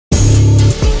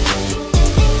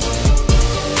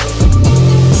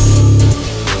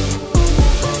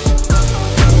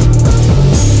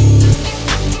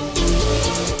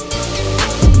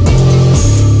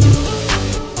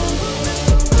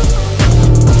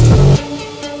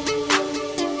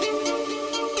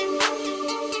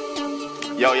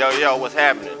Yo, what's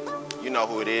happening? You know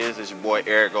who it is. It's your boy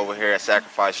Eric over here at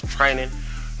Sacrifice Training,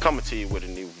 coming to you with a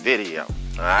new video,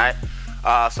 all right?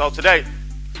 So today,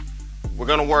 we're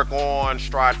gonna work on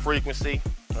stride frequency,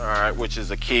 all right, which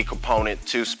is a key component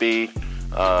to speed.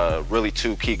 Really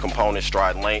two key components,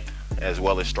 stride length as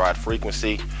well as stride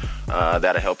frequency.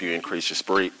 That'll help you increase your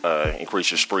speed, increase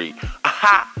your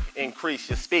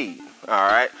speed, all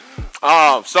right?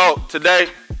 So today,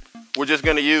 we're just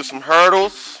gonna use some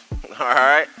hurdles, all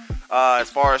right? As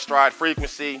far as stride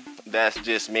frequency, that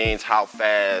just means how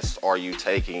fast are you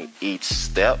taking each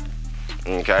step,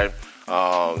 okay?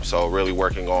 So really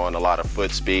working on a lot of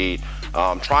foot speed,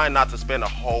 trying not to spend a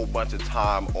whole bunch of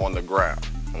time on the ground,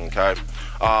 okay?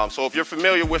 So if you're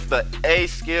familiar with the A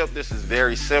skip, this is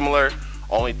very similar.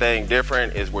 Only thing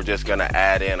different is we're just gonna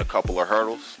add in a couple of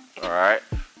hurdles, all right,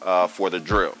 for the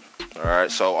drill, all right?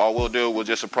 So all we'll do, we'll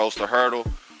just approach the hurdle.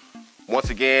 Once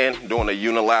again, doing a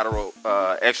unilateral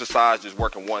exercise, just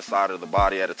working one side of the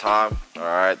body at a time, all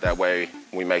right? That way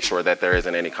we make sure that there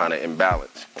isn't any kind of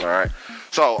imbalance, all right?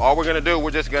 So all we're gonna do,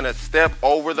 we're just gonna step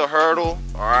over the hurdle,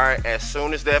 all right? As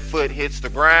soon as that foot hits the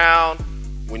ground,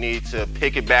 we need to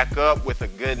pick it back up with a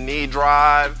good knee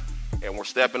drive, and we're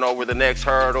stepping over the next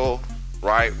hurdle,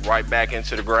 right back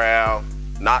into the ground,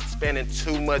 not spending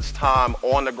too much time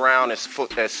on the ground. As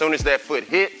soon as that foot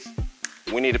hits,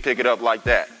 we need to pick it up like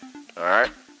that. All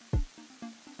right.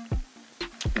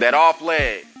 That off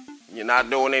leg, you're not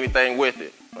doing anything with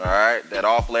it. All right. That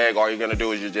off leg, all you're going to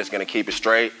do is you're just going to keep it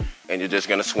straight and you're just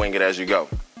going to swing it as you go.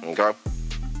 Okay.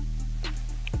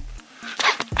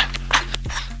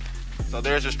 So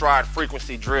there's your stride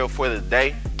frequency drill for the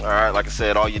day. All right. Like I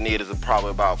said, all you need is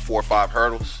probably about 4 or 5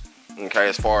 hurdles. Okay.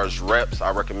 As far as reps,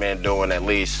 I recommend doing at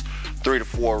least 3 to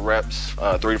 4 reps,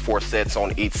 3 to 4 sets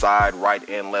on each side, right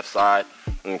and left side.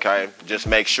 Okay, just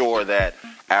make sure that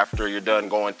after you're done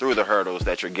going through the hurdles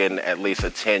that you're getting at least a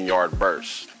 10-yard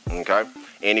burst. Okay,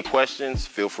 any questions,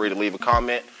 feel free to leave a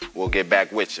comment. We'll get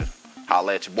back with you.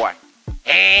 Holla at your boy.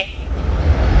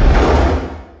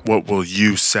 What will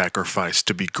you sacrifice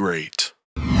to be great?